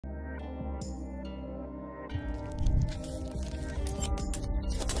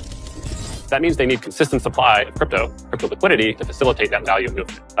That means they need consistent supply of crypto liquidity to facilitate that value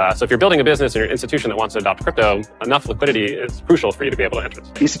movement. So if you're building a business or you're an institution that wants to adopt crypto, enough liquidity is crucial for you to be able to enter.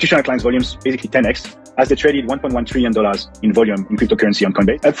 Institutional clients' volumes basically 10x as they traded $1.1 trillion in volume in cryptocurrency on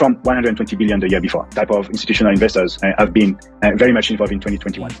Coinbase, up from $120 billion the year before. Type of institutional investors have been very much involved in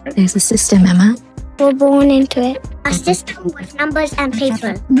 2021. There's a system, Emma. We're born into it. A system with numbers and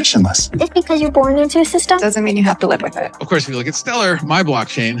paper. Permissionless. Just because you're born into a system Doesn't mean you have to live with it. Of course, if you look at Stellar, my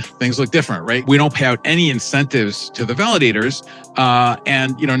blockchain, things look different, right? We don't pay out any incentives to the validators.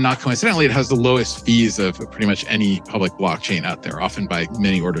 And, not coincidentally, it has the lowest fees of pretty much any public blockchain out there, often by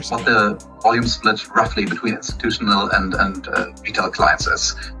many orders. The volume split roughly between institutional and retail clients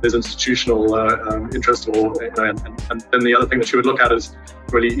is. There's institutional interest, and then the other thing that you would look at is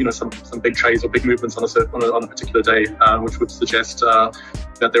really, some big trades or big movements on a particular day, which would suggest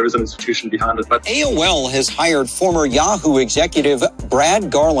that there is an institution behind it. But AOL has hired former Yahoo executive Brad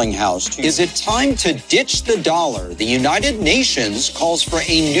Garlinghouse. Is it time to ditch the dollar? The United Nations calls for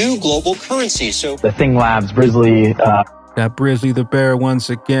a new global currency. So the Thing Labs, Brizzly. Got Brizzly the Bear once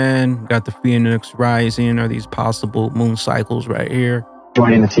again. Got the Phoenix Rising, or these possible moon cycles right here.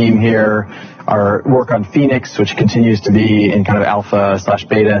 Joining the team here, our work on Phoenix, which continues to be in kind of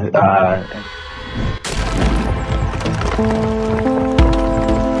alpha/beta.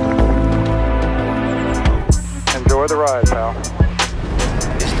 Enjoy the ride, pal.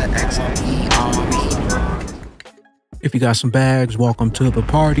 It's the XRP army. If you got some bags, welcome to the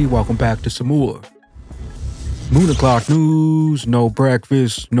party. Welcome back to some more Moon o'clock news. No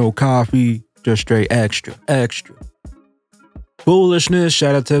breakfast, no coffee, just straight extra. Bullishness.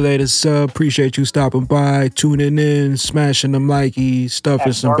 Shout out to the latest sub. Appreciate you stopping by, tuning in, smashing them likeys,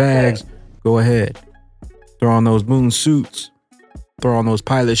 stuffing some bags. Go ahead. Throw on those moon suits. Throw on those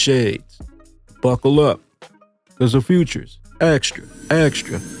pilot shades. Buckle up. Because the future's extra.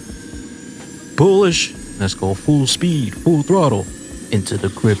 Bullish. Let's go full speed, full throttle into the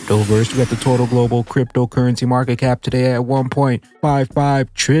cryptoverse. We got the total global cryptocurrency market cap today at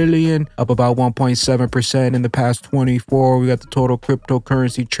 1.55 trillion, up about 1.7% in the past 24. We got the total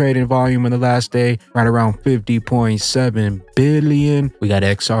cryptocurrency trading volume in the last day right around 50.7 billion. We got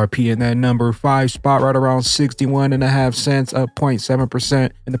XRP in that number 5 spot right around 61.5 cents, up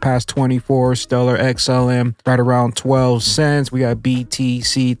 0.7% in the past 24. Stellar XLM right around 12 cents. We got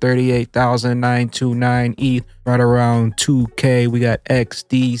BTC 38,929 ETH right around 2K. We got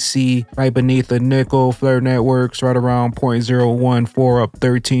XDC right beneath the nickel. Flare Networks right around 0.014, up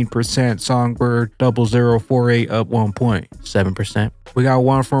 13%. Songbird 0048 up 1.7%. We got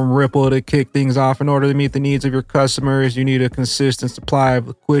one from Ripple to kick things off. In order to meet the needs of your customers, you need a consistent supply of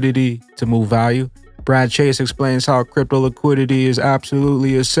liquidity to move value. Brad Chase explains how crypto liquidity is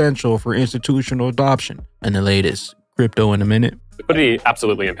absolutely essential for institutional adoption. And the latest crypto in a minute. Liquidity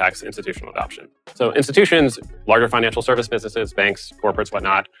absolutely impacts institutional adoption. So institutions, larger financial service businesses, banks, corporates,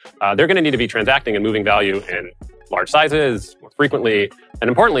 whatnot, they're going to need to be transacting and moving value in large sizes, more frequently. And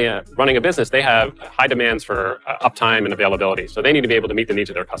importantly, running a business, they have high demands for uptime and availability. So they need to be able to meet the needs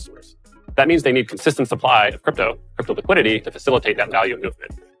of their customers. That means they need consistent supply of crypto liquidity to facilitate that value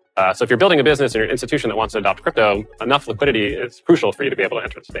movement. So if you're building a business or you're an institution that wants to adopt crypto, enough liquidity is crucial for you to be able to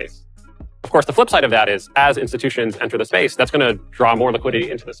enter the space. Of course, the flip side of that is as institutions enter the space, that's going to draw more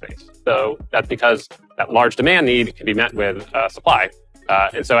liquidity into the space. So that's because that large demand need can be met with supply.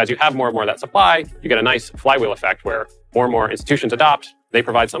 And so as you have more and more of that supply, you get a nice flywheel effect where more and more institutions adopt, they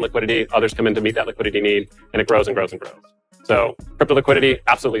provide some liquidity, others come in to meet that liquidity need, and it grows and grows and grows. So crypto liquidity,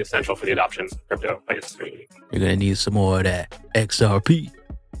 absolutely essential for the adoption of crypto by industry. You're going to need some more of that XRP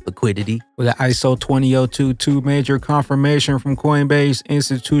liquidity. With the ISO 20022 major confirmation from Coinbase,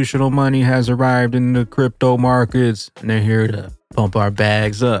 institutional money has arrived in the crypto markets, and they're here to pump our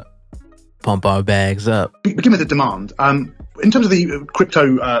bags up. Begin with the demand. In terms of the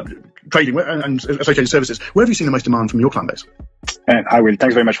crypto trading and associated services, where have you seen the most demand from your client base? I will.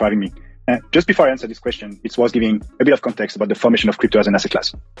 Thanks very much for having me. Just before I answer this question, it's worth giving a bit of context about the formation of crypto as an asset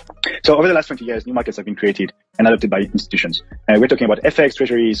class. So over the last 20 years, new markets have been created and adopted by institutions. We're talking about FX,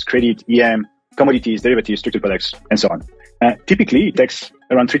 treasuries, credit, EM, commodities, derivatives, structured products, and so on. Typically, it takes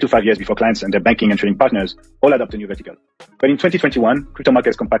around 3 to 5 years before clients and their banking and trading partners all adopt a new vertical. But in 2021, crypto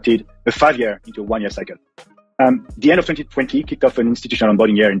markets compacted a 5-year into a 1-year cycle. The end of 2020 kicked off an institutional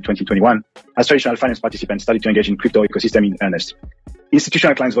onboarding year in 2021 as traditional finance participants started to engage in crypto ecosystem in earnest.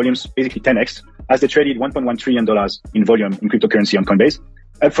 Institutional clients' volumes basically 10x as they traded $1.1 trillion in volume in cryptocurrency on Coinbase,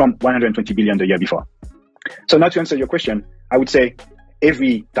 up from $120 billion the year before. So now to answer your question, I would say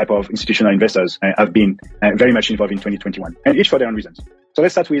every type of institutional investors have been very much involved in 2021, and each for their own reasons. So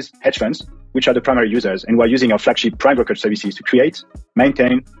let's start with hedge funds. which are the primary users and who are using our flagship prime brokerage services to create,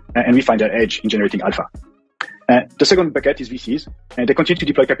 maintain, and refine their edge in generating alpha. The second bucket is VCs, and they continue to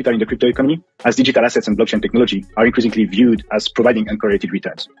deploy capital in the crypto economy as digital assets and blockchain technology are increasingly viewed as providing uncorrelated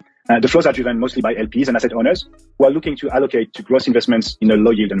returns. The flows are driven mostly by LPs and asset owners who are looking to allocate to growth investments in a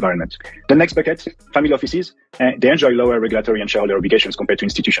low yield environment. The next bucket, family offices, they enjoy lower regulatory and shareholder obligations compared to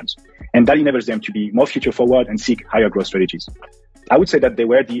institutions, and that enables them to be more future forward and seek higher growth strategies. I would say that they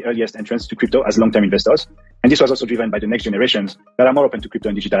were the earliest entrants to crypto as long-term investors, and this was also driven by the next generations that are more open to crypto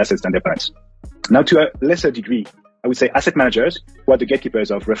and digital assets than their parents. Now, to a lesser degree, I would say asset managers, who are the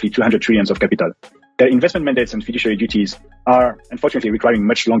gatekeepers of roughly 200 trillions of capital, their investment mandates and fiduciary duties are unfortunately requiring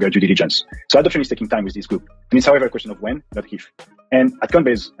much longer due diligence. So adoption is taking time with this group. And it's, however, a question of when, not if. And at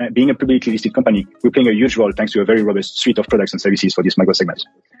Coinbase, being a publicly listed company, we're playing a huge role thanks to a very robust suite of products and services for this micro segment.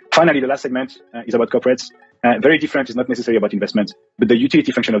 Finally, the last segment is about corporates. Very different is not necessarily about investment, but the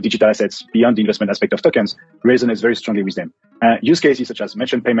utility function of digital assets beyond the investment aspect of tokens resonates very strongly with them. Use cases such as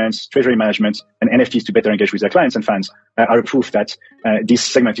merchant payments, treasury management, and NFTs to better engage with their clients and fans are a proof that this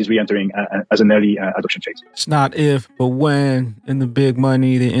segment is re-entering as an early adoption phase. It's not if, but when, and the big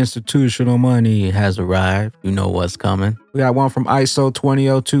money, the institutional money has arrived. You know what's coming. We got one from ISO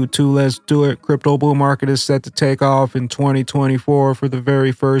 20022. Let's do it. Crypto bull market is set to take off in 2024 for the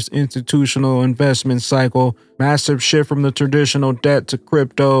very first institutional investment cycle. Massive shift from the traditional debt to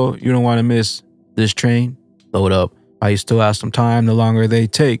crypto. You don't want to miss this train. Load up. I still have some time. The longer they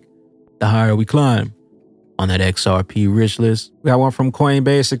take, the higher we climb on that XRP rich list. We got one from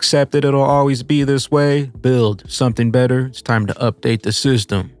Coinbase. Accepted. It'll always be this way. Build something better. It's time to update the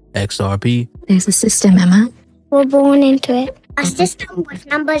system. XRP. There's a system, Emma. We're born into it. A system with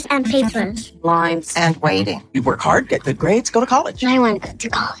numbers and papers. Lines and waiting. You work hard, get good grades, go to college. I want to go to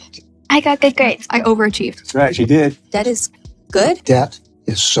college. I got good grades. I overachieved. That's right, she did. Debt is good. Debt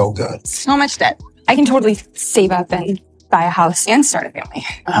is so good. So much debt. I can totally save up and buy a house and start a family.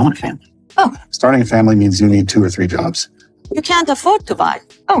 I want a family. Oh. Starting a family means you need 2 or 3 jobs. You can't afford to buy.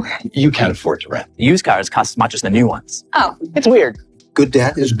 Oh. You can't afford to rent. Used cars cost as much as the new ones. Oh. It's weird. Good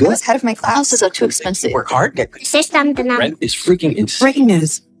debt is I good. was head of my class. Houses are too expensive. Work hard, get good. System, the Rent is freaking insane. Breaking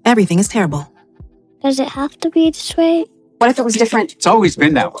news. Everything is terrible. Does it have to be this way? What if it was different? It's always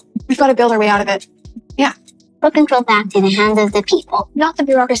been that way. We've got to build our way out of it. Yeah. Put control back to the hands of the people. Not the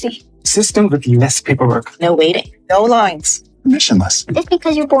bureaucracy. System with less paperwork. No waiting. No lines. Permissionless. Just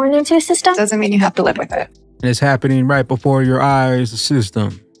because you're born into a system Doesn't mean you have to live with it. And it's happening right before your eyes. The system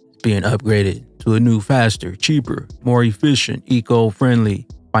is being upgraded to a new, faster, cheaper, more efficient, eco-friendly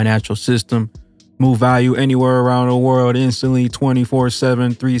financial system. Move value anywhere around the world instantly,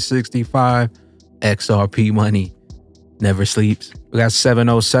 24/7, 365. XRP money never sleeps. We got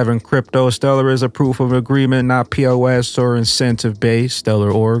 707 crypto. Stellar is a proof of agreement, not POS or incentive-based.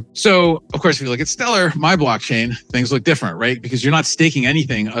 Stellar org. So, of course, if you look at Stellar, my blockchain, things look different, right? Because you're not staking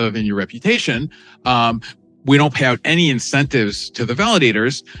anything other than your reputation. We don't pay out any incentives to the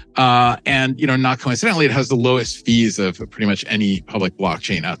validators. And, not coincidentally, it has the lowest fees of pretty much any public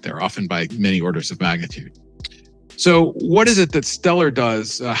blockchain out there, often by many orders of magnitude. So what is it that Stellar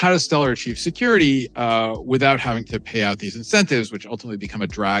does? How does Stellar achieve security without having to pay out these incentives, which ultimately become a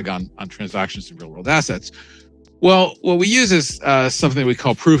drag on transactions in real world assets? Well, what we use is something we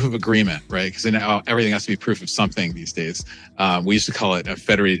call proof of agreement, right? Because everything has to be proof of something these days. We used to call it a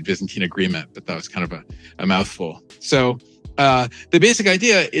federated Byzantine agreement, but that was kind of a mouthful. So the basic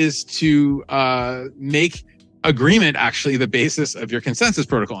idea is to make agreement actually the basis of your consensus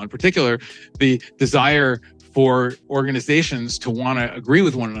protocol. In particular, the desire for organizations to want to agree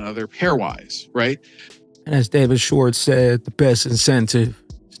with one another pairwise, right? And as David Schwartz said, the best incentive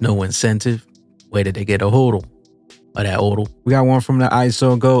is no incentive. Where did they get a HODL? Or that HODL. We got one from the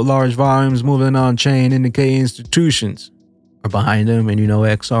ISO GOAT. Large volumes moving on chain indicate institutions are behind them. And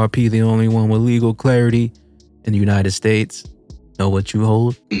XRP, the only one with legal clarity in the United States. Know what you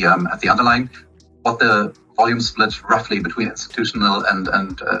hold? At the underlying, what the volume split roughly between institutional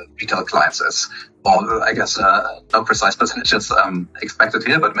and retail clients is. Well, I guess no precise percentages expected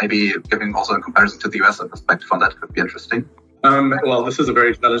here, but maybe giving also a comparison to the US, a perspective on that could be interesting. Well, this is a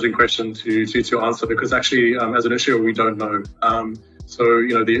very challenging question to answer because actually, as an issuer, we don't know. So,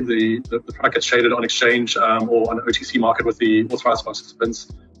 the product gets traded on exchange or on an OTC market with the authorized participants.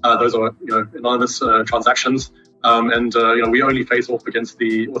 Those are, anonymous transactions. And we only face off against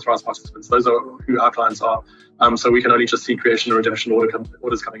the authorized participants. Those are who our clients are. So we can only just see creation and redemption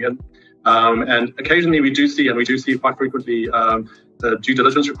orders coming in. And occasionally we do see quite frequently due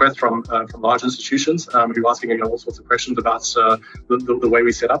diligence requests from large institutions who are asking all sorts of questions about the way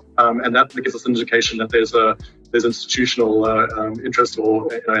we set up, and that gives us an indication that there's institutional interest,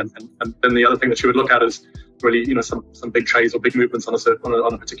 and then the other thing that you would look at is really some big trades or big movements on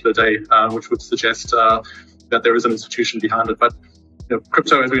a particular day, which would suggest that there is an institution behind it. But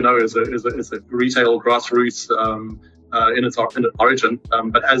crypto, as we know, is a retail grassroots in its origin.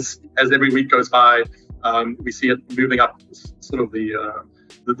 But as every week goes by, we see it moving up sort of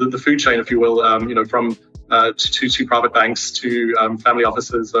the food chain, if you will, from to private banks, to family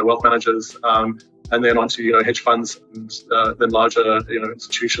offices, wealth managers, and then onto hedge funds, and then larger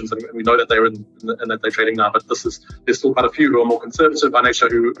institutions. And we know that they're in and that they're trading now. But there's still quite a few who are more conservative by nature,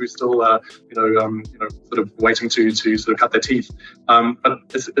 who still sort of waiting to sort of cut their teeth. But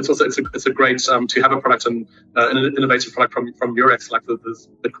it's also a great to have a product and an innovative product from Eurex, like this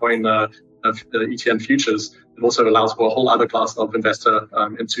Bitcoin ETN futures. It also allows for a whole other class of investor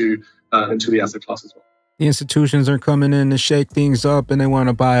into the asset class as well. The institutions are coming in to shake things up, and they want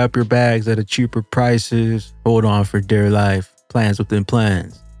to buy up your bags at a cheaper prices. Hold on for dear life. Plans within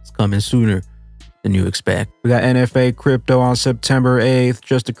plans. It's coming sooner than you expect. We got NFA crypto on September 8th.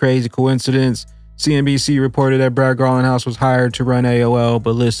 Just a crazy coincidence. CNBC reported that Brad Garlinghouse was hired to run AOL,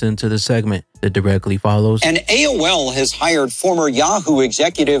 but listen to the segment that directly follows. And AOL has hired former Yahoo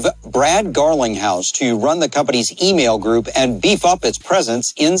executive Brad Garlinghouse to run the company's email group and beef up its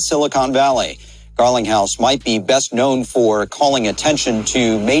presence in Silicon Valley. Garlinghouse might be best known for calling attention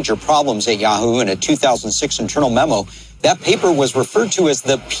to major problems at Yahoo in a 2006 internal memo. That paper was referred to as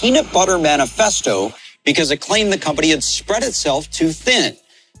the Peanut Butter Manifesto because it claimed the company had spread itself too thin.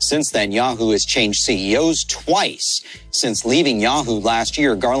 Since then, Yahoo has changed CEOs twice. Since leaving Yahoo last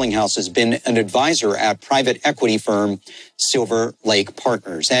year, Garlinghouse has been an advisor at private equity firm Silver Lake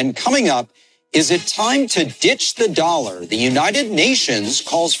Partners. And coming up, is it time to ditch the dollar? The United Nations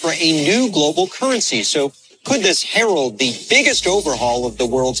calls for a new global currency. So could this herald the biggest overhaul of the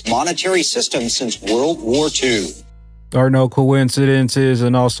world's monetary system since World War II? There are no coincidences.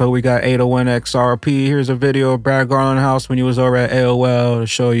 And also we got 801 XRP. Here's a video of Brad Garlinghouse when he was over at AOL to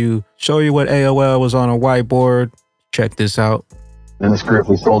show you what AOL was on a whiteboard. Check this out. In this group,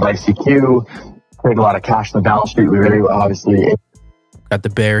 we sold ICQ, created a lot of cash on the balance sheet. We really obviously got the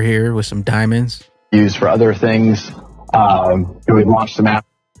bear here with some diamonds. Used for other things. We launched some apps.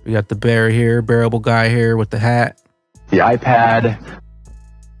 We got the bear here, bearable guy here with the hat. The iPad.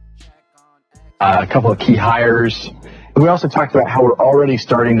 A couple of key hires. And we also talked about how we're already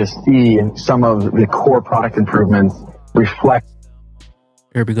starting to see some of the core product improvements reflect.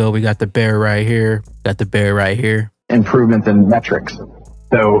 Here we go. We got the bear right here. Got the bear right here. Improvements in metrics.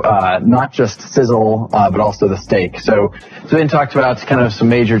 So not just sizzle, but also the stake. So then talked about kind of some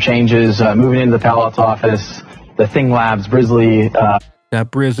major changes, moving into the Palo Alto office, the Thing Labs, Brizzly.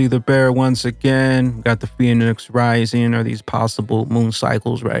 Got Brizzly the bear once again. Got the Phoenix rising, or these possible moon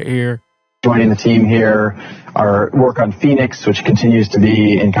cycles right here. Joining the team here, our work on Phoenix, which continues to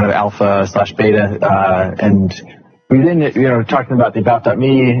be in kind of alpha/beta, and we then, talking about the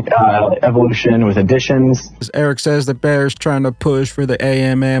About.me evolution with additions. As Eric says, the bear's trying to push for the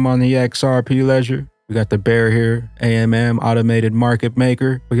AMM on the XRP ledger. We got the bear here, AMM, automated market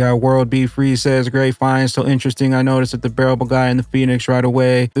maker. We got World Be Free says, great find, so interesting. I noticed that the bearable guy in the Phoenix right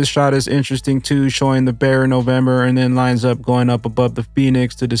away. This shot is interesting too, showing the bear in November and then lines up going up above the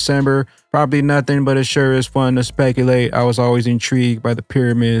Phoenix to December. Probably nothing, but it sure is fun to speculate. I was always intrigued by the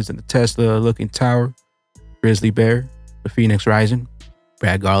pyramids and the Tesla looking tower. Grizzly Bear, the Phoenix Rising,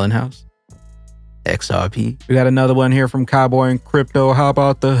 Brad Garlinghouse, XRP. We got another one here from Cowboy and Crypto. How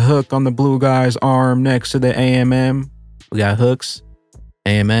about the hook on the blue guy's arm next to the AMM? We got hooks,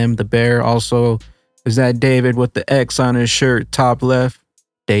 AMM, the bear. Also, is that David with the X on his shirt, top left?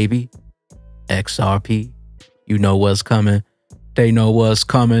 Davey, XRP. You know what's coming. They know what's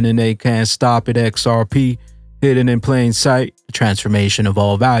coming and they can't stop it. XRP, hidden in plain sight, the transformation of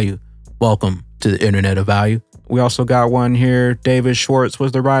all value. Welcome to the Internet of Value. We also got one here. David Schwartz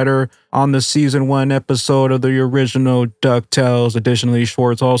was the writer on the season 1 episode of the original DuckTales. Additionally,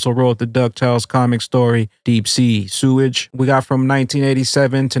 Schwartz also wrote the DuckTales comic story, Deep Sea Sewage. We got from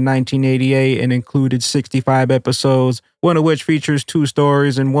 1987 to 1988 and included 65 episodes, one of which features 2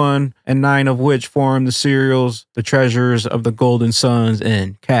 stories in one, and 9 of which form the serials, The Treasures of the Golden Suns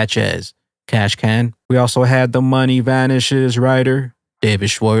and Catch As Cash Can. We also had the Money Vanishes writer, David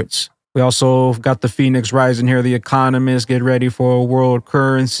Schwartz. We also got the Phoenix Rising here, The Economist. Get ready for a world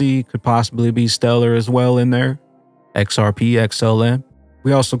currency. Could possibly be Stellar as well in there. XRP, XLM.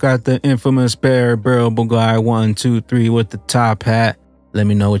 We also got the infamous bear bearable guy 123 with the top hat. Let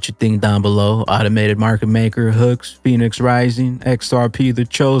me know what you think down below. Automated market maker, hooks, Phoenix Rising, XRP the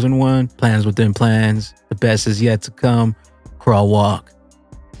chosen one, plans within plans, the best is yet to come, crawl walk,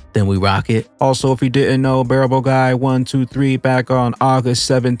 then we rock it. Also, if you didn't know, bearable guy 123 back on August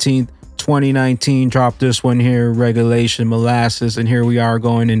 17th, 2019 dropped this one here, Regulation Molasses, and here we are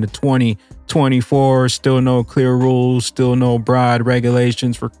going into 2024. Still no clear rules, still no broad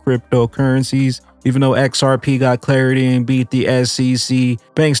regulations for cryptocurrencies. Even though XRP got clarity and beat the SEC,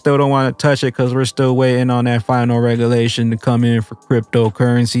 banks still don't want to touch it because we're still waiting on that final regulation to come in for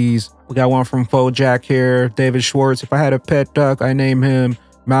cryptocurrencies. We got one from Fojack here, David Schwartz. If I had a pet duck, I name him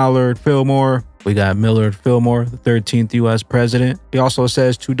Mallard Fillmore. We got Millard Fillmore, the 13th U.S. president. He also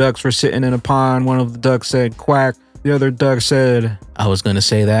says 2 ducks were sitting in a pond. One of the ducks said quack. The other duck said, I was going to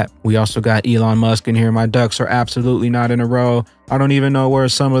say that. We also got Elon Musk in here. My ducks are absolutely not in a row. I don't even know where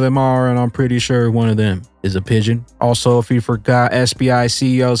some of them are, and I'm pretty sure one of them is a pigeon. Also, if you forgot, SBI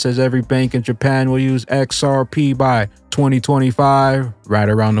CEO says every bank in Japan will use XRP by 2025. Right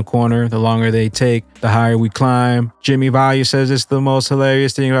around the corner. The longer they take, the higher we climb. Jimmy Value says it's the most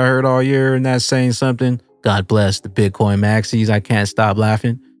hilarious thing I heard all year, and that's saying something. God bless the Bitcoin maxis. I can't stop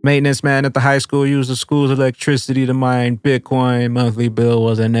laughing. Maintenance man at the high school used the school's electricity to mine Bitcoin. Monthly bill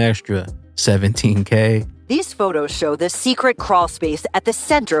was an extra $17K. These photos show the secret crawl space at the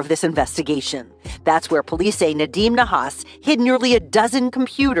center of this investigation. That's where police say Nadim Nahas hid nearly a dozen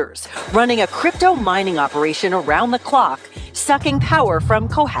computers, running a crypto mining operation around the clock, sucking power from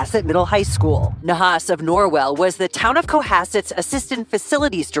Cohasset Middle High School. Nahas of Norwell was the town of Cohasset's assistant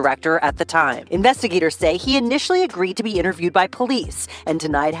facilities director at the time. Investigators say he initially agreed to be interviewed by police and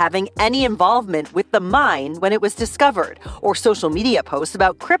denied having any involvement with the mine when it was discovered, or social media posts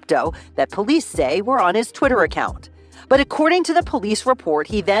about crypto that police say were on his Twitter account. But according to the police report,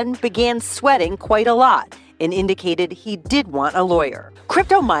 he then began sweating quite a lot and indicated he did want a lawyer.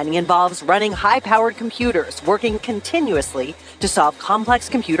 Crypto mining involves running high-powered computers, working continuously to solve complex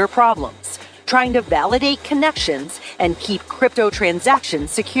computer problems, trying to validate connections and keep crypto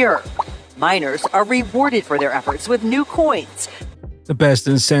transactions secure. Miners are rewarded for their efforts with new coins. The best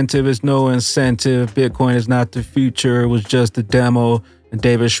incentive is no incentive. Bitcoin is not the future. It was just a demo. And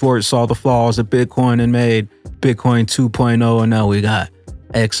David Schwartz saw the flaws of Bitcoin and made Bitcoin 2.0. And now we got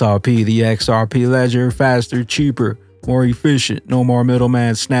XRP, the XRP ledger, faster, cheaper, more efficient, no more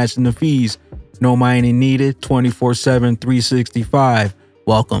middleman snatching the fees, no mining needed, 24/7, 365.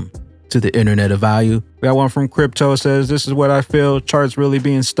 Welcome to the Internet of Value. We got one from Crypto, says, this is what I feel. Charts really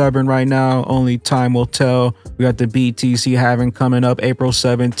being stubborn right now. Only time will tell. We got the BTC halving coming up April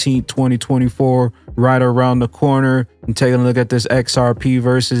 17th, 2024, right around the corner. And taking a look at this XRP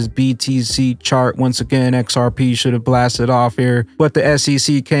versus BTC chart. Once again, XRP should have blasted off here, but the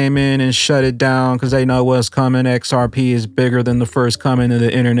SEC came in and shut it down because they know what's coming. XRP is bigger than the first coming of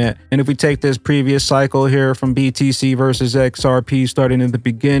the internet. And if we take this previous cycle here from BTC versus XRP, starting at the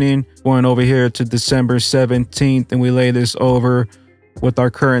beginning, going over here to December 17th, and we lay this over with our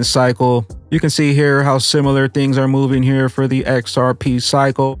current cycle, you can see here how similar things are moving here for the XRP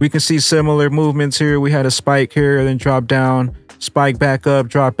cycle. We can see similar movements here. We had a spike here, then drop down, spike back up,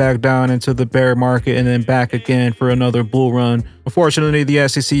 drop back down into the bear market, and then back again for another bull run. Unfortunately, the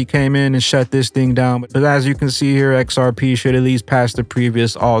SEC came in and shut this thing down. But as you can see here, XRP should at least pass the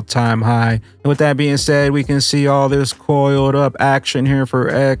previous all-time high. And with that being said, we can see all this coiled up action here for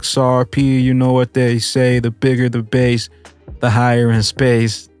XRP. You know what they say, the bigger the base, the higher in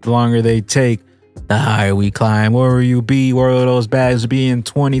space, the longer they take, the higher we climb. Where will you be? Where will those bags be in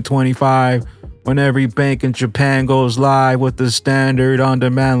 2025 when every bank in Japan goes live with the standard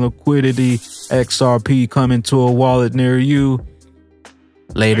on-demand liquidity? XRP coming to a wallet near you.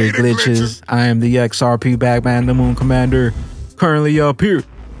 Later glitches. I am the XRP Bagman, the Moon Commander, currently up here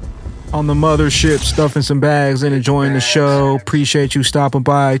on the mothership, stuffing some bags and enjoying the show. Appreciate you stopping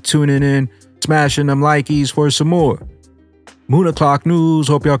by, tuning in, smashing them likies for some more Moon O'Clock news.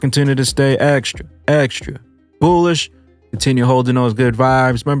 Hope y'all continue to stay extra bullish. Continue holding those good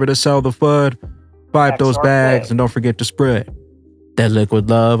vibes. Remember to sell the FUD, vibe those bags, and don't forget to spread that liquid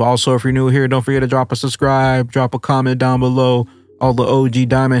love. Also, if you're new here, don't forget to drop a subscribe, drop a comment down below. All the OG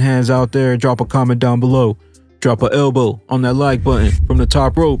diamond hands out there, drop a comment down below. Drop an elbow on that like button from the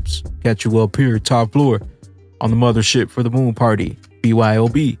top ropes. Catch you up here, top floor, on the mothership for the moon party.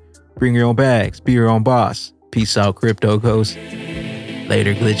 BYOB. Bring your own bags, be your own boss. Peace out, Crypto Ghost.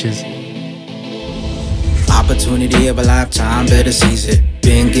 Later, glitches. Opportunity of a lifetime, better seize it.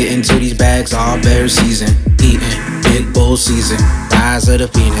 Been getting to these bags all bear season. Eating big bull season. Rise of the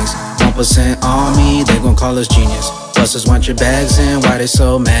phoenix. 1% on me, they gon' call us genius. Busters want your bags in, why they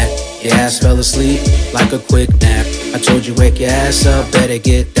so mad? Your ass fell asleep like a quick nap. I told you wake your ass up, better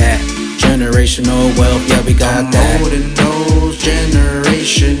get that. Generational wealth, yeah we got that. I'm holding those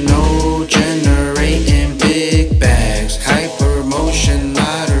generational, generating.